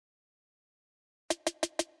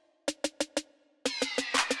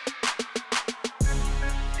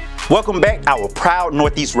Welcome back, our proud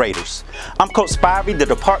Northeast Raiders. I'm Coach Spivey, the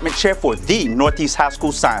department chair for the Northeast High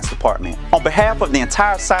School Science Department. On behalf of the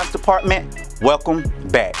entire science department, welcome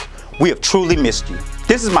back. We have truly missed you.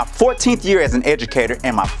 This is my 14th year as an educator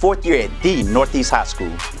and my 4th year at the Northeast High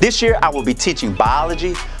School. This year I will be teaching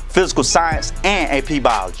biology, physical science, and AP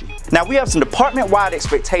biology. Now we have some department-wide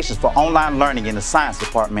expectations for online learning in the science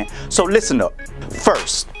department, so listen up.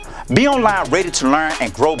 First, be online ready to learn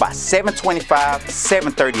and grow by 7:25,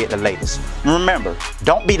 7:30 at the latest. Remember,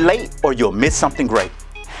 don't be late or you'll miss something great.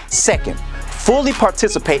 Second, fully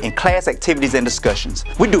participate in class activities and discussions.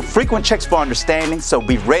 We do frequent checks for understanding, so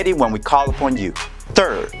be ready when we call upon you.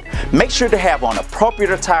 Third, make sure to have on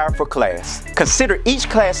appropriate attire for class. Consider each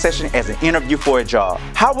class session as an interview for a job.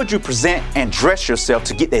 How would you present and dress yourself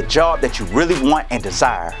to get that job that you really want and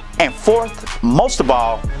desire? And fourth, most of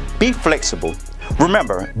all, be flexible.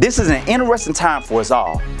 Remember, this is an interesting time for us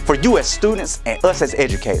all, for you as students and us as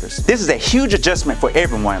educators. This is a huge adjustment for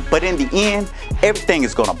everyone, but in the end, everything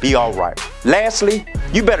is gonna be all right. Lastly,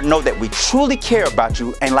 you better know that we truly care about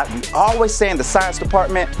you, and like we always say in the science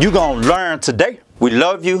department, you're gonna learn today. We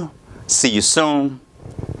love you. See you soon.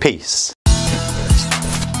 Peace.